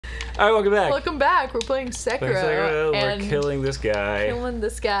Alright, welcome back. Welcome back. We're playing Sekiro. And we're killing this guy. Killing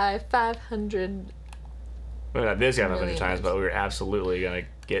this guy 500. Well, not this guy 500 times, but we were absolutely gonna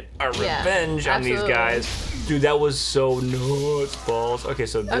get our revenge on these guys. Dude, that was so nuts balls. Okay,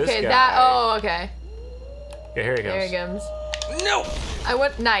 so this guy. Oh, okay. Yeah, here he comes. There he comes. No! I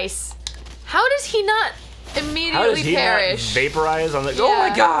went nice. How does he not immediately How does he perish? Not vaporize on the. Yeah. Oh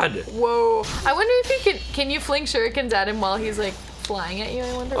my god! Whoa! I wonder if you can you fling shurikens at him while he's like flying at you?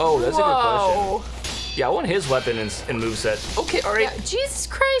 I wonder. Oh, that's a good question. Yeah, I want his weapon and moveset. Okay, all right. Yeah, Jesus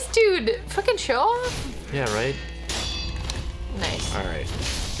Christ, dude! Fucking show off. Yeah, right. Nice. All right.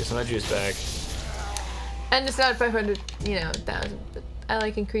 Get some of that juice back. And it's not 500, you know, 1,000. But I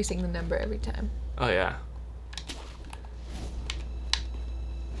like increasing the number every time. Oh yeah.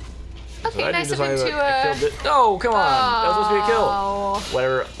 Okay, so nice of him to No, come on. That was supposed to be a kill. Oh.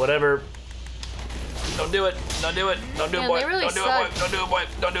 Whatever. Don't do it. Don't do it. Don't do it, boy. Really Don't do it, boy. Don't do it, boy.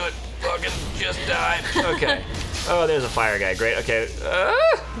 Don't do it. Fucking just die. Okay. Oh, there's a fire guy. Great. Okay.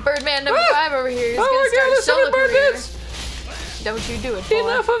 Birdman number 5 over here. He's gonna start a solo career. Don't you do it, boy.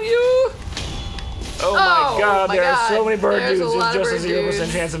 Enough of you. Oh my god, there are so many bird dudes. There's just a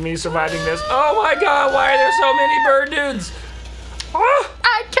 0% chance of me surviving this. Oh my god, why are there so many bird dudes? Ah!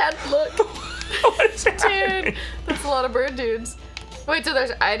 I can't look. What is happening? Dude, that's a lot of bird dudes. Wait, so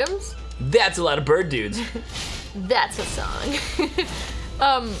there's items? That's a lot of bird dudes. That's a song.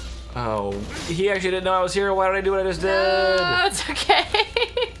 Oh, he actually didn't know I was here. Why did I do what I just did? No, it's okay.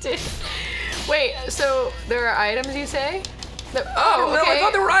 Dude. Wait, so there are items, you say? Oh, okay. No, I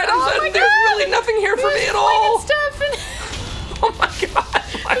thought there were items. Oh There's really nothing here for me at all. Stuff and oh my god.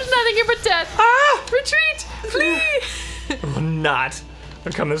 There's nothing here but death. Ah! Retreat! Flee! I'm not.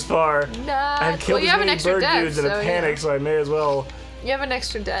 I've come this far. Not. I've killed well, as many bird dudes in a panic, so I may as well. You have an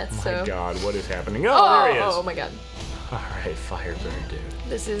extra death, so. Oh my god, what is happening? Oh, there he is. Oh my god. Alright, fire bird dude.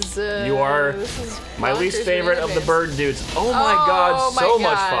 This is, You are my least favorite of the bird dudes. Oh my god, so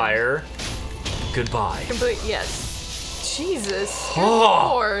much fire. Goodbye. Yes. Jesus. Good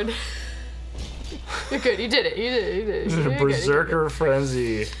lord. You're good, you did it, you did it, you did it. This is a berserker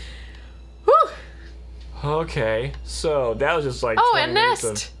frenzy. Whew. Okay, so that was just like 20 minutes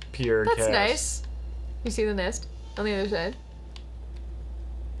of pure chaos. That's nice. You see the nest on the other side?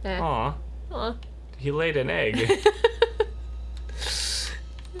 Aw. Aw. He laid an egg.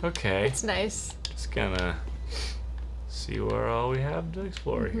 Okay. It's nice. Just gonna see where all we have to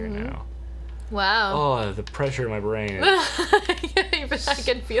explore here now. Wow. Oh, the pressure in my brain. I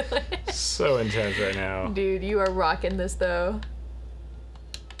can feel it. So intense right now. Dude, you are rocking this though.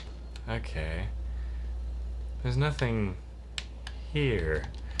 Okay. There's nothing here.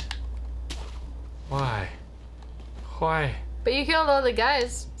 Why? Why? But you killed all the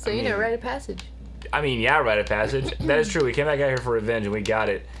guys, so you know, rite of passage. I mean, yeah, rite of passage. That is true. We came back out here for revenge, and we got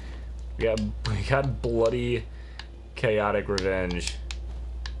it. We got bloody, chaotic revenge.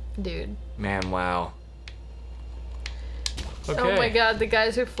 Dude. Man, wow. Okay. Oh my god, the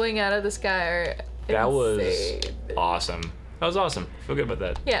guys who fling out of the sky are That was insane. awesome. That was awesome. Feel good about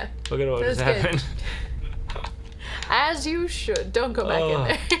that. Yeah. Look at what just happened. As you should. Don't go back in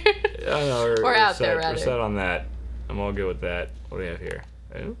there. I know, or out there, rather. We're set on that. I'm all good with that. What do we have here?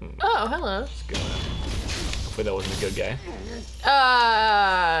 Oh, hello. Hopefully that wasn't a good guy.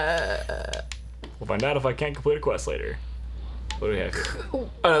 We'll find out if I can't complete a quest later. What do we have here? Oh,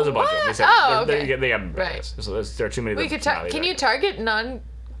 there's a bunch of them. They said, okay. they got right. So there are too many. Can you target I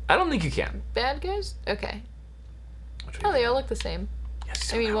don't think you can. Bad guys? Okay. Oh, they all look the same.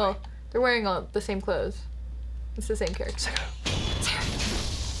 Yes, I mean, well, they're wearing all the same clothes. It's the same character.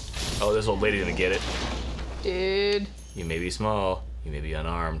 Oh, this old lady's gonna get it. Dude. You may be small, you may be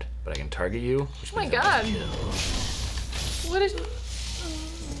unarmed, but I can target you. Oh my god. What is...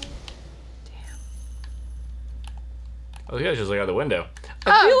 Oh, the guy's just like out the window.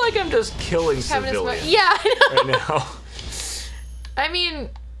 I feel like I'm just killing civilians. Yeah, I know. Right now. I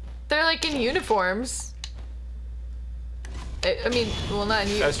mean, they're like in uniforms. I mean, well, not in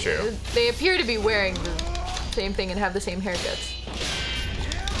uniforms. That's true. They appear to be wearing the same thing and have the same haircuts.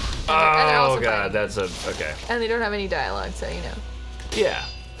 Oh god, that's okay. And they don't have any dialogue, so you know. Yeah.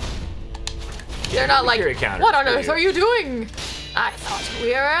 They're not like, what on earth are you doing? I thought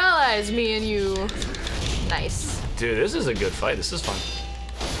we were allies, me and you. Nice. Dude, this is a good fight. This is fun.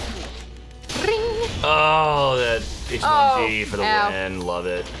 Ring. Oh, that Ichimonji for the win. Love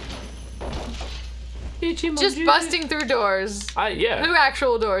it. Ichimonji. Just busting through doors. Yeah. Through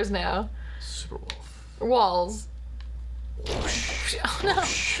actual doors now. Super wolf. Walls. Oh no.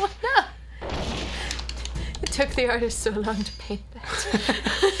 What no? It took the artist so long to paint that.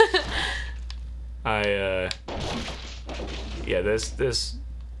 Yeah, this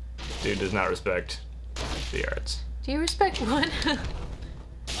Dude does not respect the arts. Do you respect one?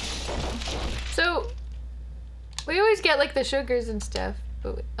 So, we always get like the sugars and stuff.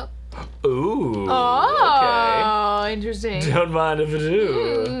 But oh. Ooh. Oh, Okay. interesting. Don't mind if I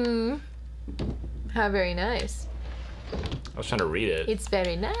do. How very nice. I was trying to read it. It's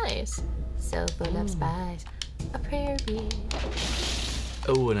very nice. So full of spice. A prayer bead.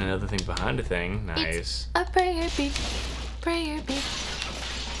 Oh, and another thing behind the thing. Nice. It's a prayer bead. Prayer bead.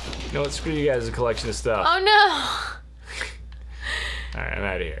 You know what? Screw you guys, a collection of stuff. Oh no! Alright, I'm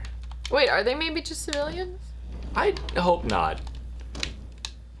out of here. Wait, are they maybe just civilians? I hope not.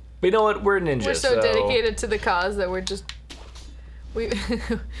 But you know what? We're ninjas. We're so dedicated to the cause that we're just...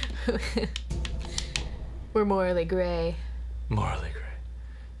 we're morally gray. Morally gray.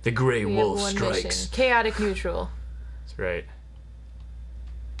 The gray We wolf have one strikes. mission. Chaotic neutral. That's right.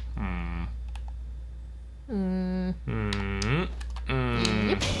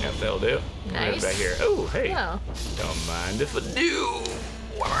 Yep, that'll do. Nice. Back here. Oh, hey. Oh. Don't mind if I do.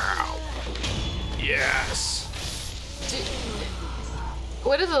 Wow. Yes.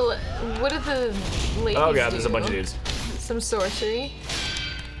 What do the ladies Oh god, do? there's a bunch of dudes. Some sorcery.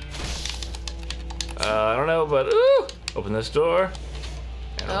 I don't know, but ooh, open this door.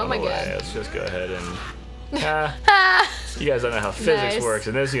 And Oh my away. god. Let's just go ahead and. You guys don't know how physics Nice. works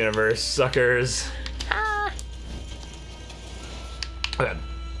in this universe, suckers. Ah. Oh god.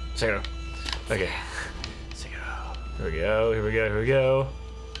 Sekiro. Okay. Sekiro. Here we go. Here we go. Here we go.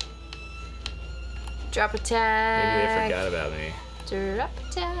 Drop attack. Maybe they forgot about me. Drop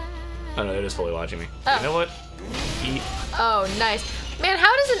attack. Oh no, they're just fully watching me. Oh. You know what? Eat. Oh, nice. Man,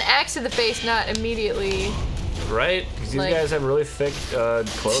 how does an axe to the face not immediately... Right? Because these Like- guys have really thick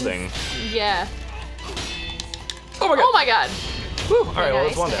clothing. Yeah. Oh my god! Oh my god. Woo! Alright, well, nice,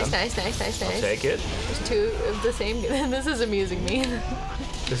 it's one nice, down. nice. Take it. There's two of the same... This is amusing me.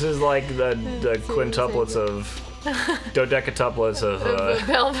 This is like the quintuplets of... dodecatuplets of...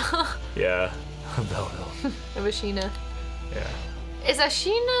 Belleville. yeah. Belleville. Of Ashina. Yeah. Is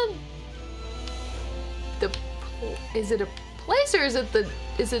Ashina is it a place or is it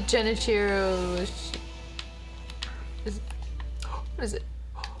Genichiro? What is it?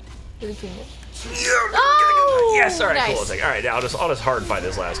 Is it Kingdom? Oh! Yes, alright, Nice. cool. It's like, alright, I'll just hard fight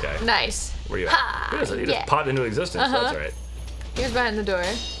this last guy. Nice. Where you at? Ha! He just Yeah. popped into existence, so that's alright. He was behind the door.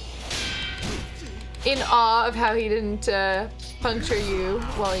 In awe of how he didn't puncture you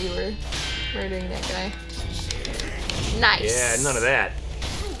while you were murdering that guy. Nice. Yeah, none of that.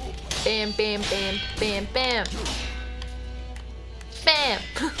 Bam, bam, bam, bam, bam. Bam.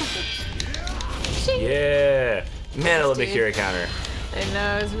 Shing. Yeah. Man, I love the Dude. Kira counter. I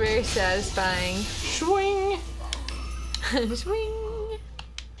know, it's very satisfying. Swing. Swing.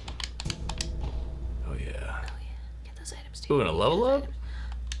 Oh yeah. Get those items, dude. Ooh, and a level up?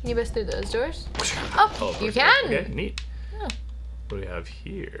 Can you bust through those doors? Oh, Oh, of you course, yeah. can. Okay, neat. Oh. What do we have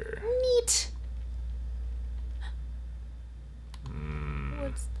here? Neat.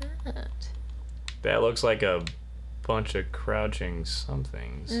 What's that? That looks like a bunch of crouching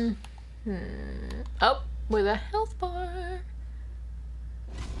somethings. Oh, with a health bar.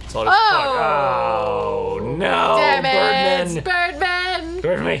 It's all just Oh! fuck. Oh no! Damn Birdman! it! Birdman!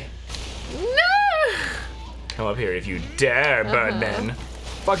 Bird me! No! Come up here if you dare, Birdman.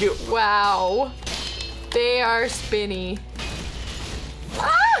 Fuck you! Wow. They are spinny.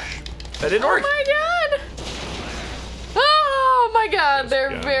 Ah! That didn't work! Oh my god! Oh my god, they're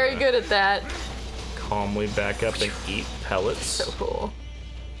gonna- very good at that. Calmly back up and eat pellets. So cool.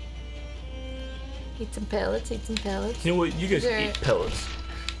 Eat some pellets, eat some pellets. You know what? You guys Sure. eat pellets.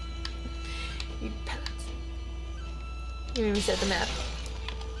 Eat pellets. You made me set the map.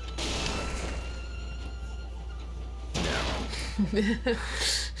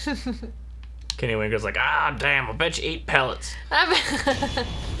 Kenny Winker's like, ah, damn, I bet you eat pellets. I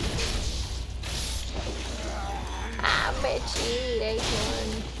bet you ate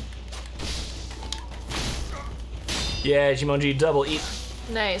one. Yeah, Jimonji, double eat.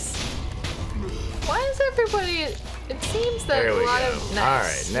 Nice. Why is everybody... It seems that There we a lot go. of... Nice.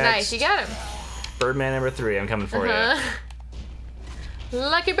 Alright, next. Nice, you got him. Birdman number 3, I'm coming for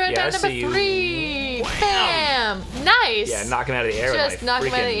Lucky Birdman Yeah, I number see you. 3. Wham. Bam! Nice! you. Yeah, knock him out of the air Just with my knock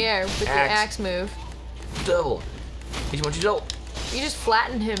him out of the freaking air with your axe move. Double. Jimonji, double. You just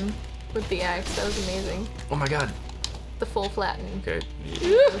flattened him with the axe. That was amazing. Oh my god. The full flatten. Okay.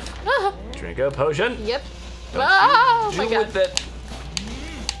 Ah, Drink a potion. yep. Don't Oh you my do god. with that.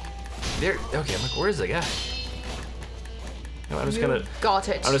 There. Okay, I'm like, where's the guy? No, I'm just You gonna. got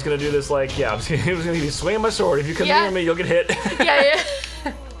it. I'm just gonna do this like, yeah. I'm just gonna be swinging my sword. If you come Yeah. near me, you'll get hit. Yeah.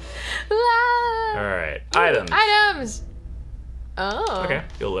 All right. Items. Items. Oh. Okay.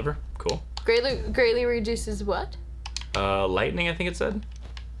 You'll liver. Cool. Greatly reduces what? Lightning, I think it said.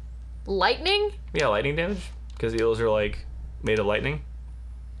 Lightning? Yeah, lightning damage. Because eels are, like, made of lightning.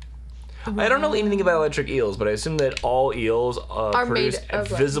 I don't know anything about electric eels, but I assume that all eels produce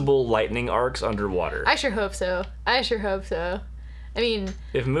visible lightning arcs underwater. I sure hope so. I sure hope so. I mean...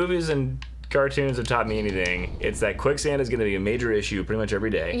 If movies and cartoons have taught me anything, it's that quicksand is going to be a major issue pretty much every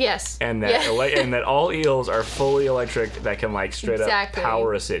day. Yes. And that and that all eels are fully electric that can, like, straight up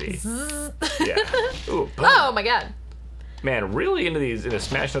power a city. Yeah. Ooh, oh, my God. Man, really into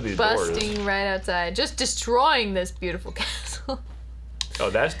smashing up these doors. Busting right outside. Just destroying this beautiful castle. Oh,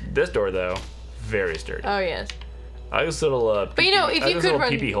 this door, though, very sturdy. Oh, yes. I like this little, but you know, if you could run...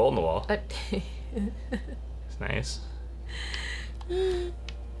 pee-pee hole in the wall. It's nice.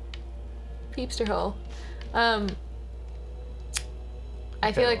 Peepster hole. I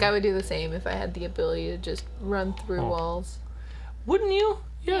feel like I would do the same if I had the ability to just run through walls. Wouldn't you?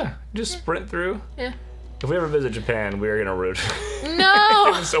 Yeah. Just sprint through. Yeah. If we ever visit Japan, we are gonna root. No!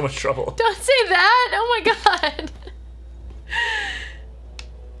 Get in so much trouble. Don't say that! Oh my God!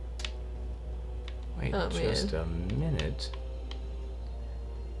 Wait just a minute.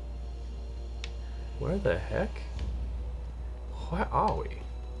 Where the heck? Where are we?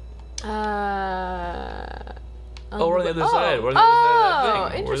 Oh, we're on the other side. We're on the other side of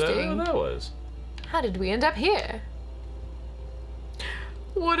that thing. Interesting. Where that was. How did we end up here?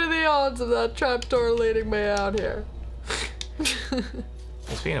 What are the odds of that trapdoor leading me out here? Well,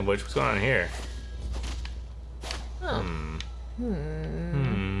 speaking of which, what's going on here? Oh.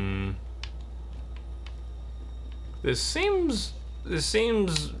 This seems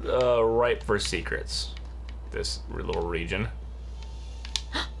ripe for secrets. This little region.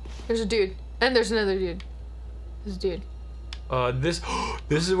 There's a dude, and there's another dude. There's a dude. This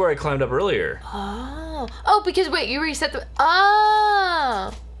is where I climbed up earlier. Oh, because wait, you reset the.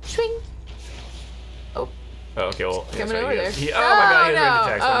 Oh, swing. Oh. Okay, well. Coming over there. Oh my God, he has range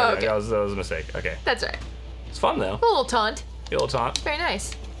attacks. Oh, okay. That was a mistake. Okay. That's right. It's fun though. A little taunt. A little taunt. Very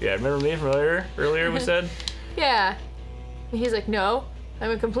nice. Yeah, remember me from earlier we said? Yeah. And he's like, no,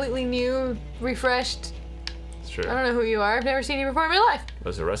 I'm a completely new, refreshed. It's true. I don't know who you are. I've never seen you before in my life.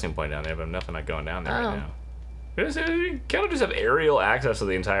 There's a resting point down there, but I'm definitely not going down there right now. We kind of just have aerial access to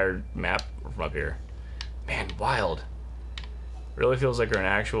the entire map from up here. Man, wild. Really feels like we're an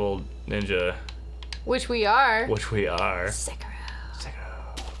actual ninja. Which we are. Sekiro.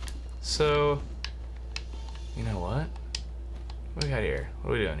 So, you know what? What do we got here?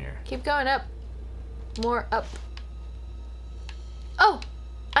 What are we doing here? Keep going up. More up. Oh,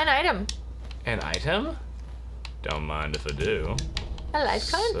 an item. An item? Don't mind if I do. I like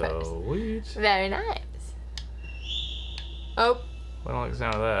coin Sweet. Very nice. Oh. I don't like the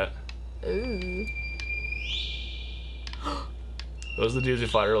sound of that. Ooh. Those are the dudes we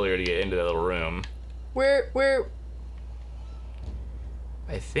fought earlier to get into that little room. Where?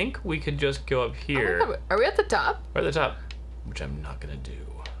 I think we could just go up here. Oh my God. Are we at the top? We're at the top. Which I'm not gonna do.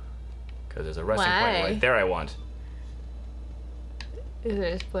 Because there's a resting point right there I want. Is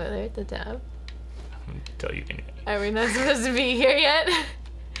there a spoiler at the top? I won't tell you anything. Are we not supposed to be here yet?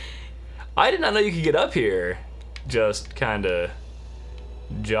 I did not know you could get up here. Just kind of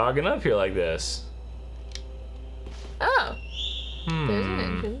jogging up here like this. Oh. There's an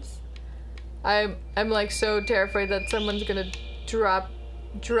entrance. I'm like so terrified that someone's gonna drop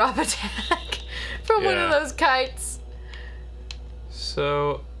attack from one of those kites.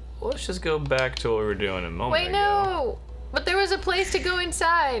 So let's just go back to what we were doing a moment ago. Wait, no. But there was a place to go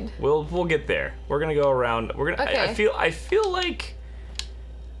inside. We'll get there. We're gonna go around. We're gonna. Okay. I feel like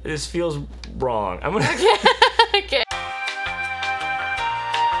this feels wrong. I'm gonna. Okay. Okay.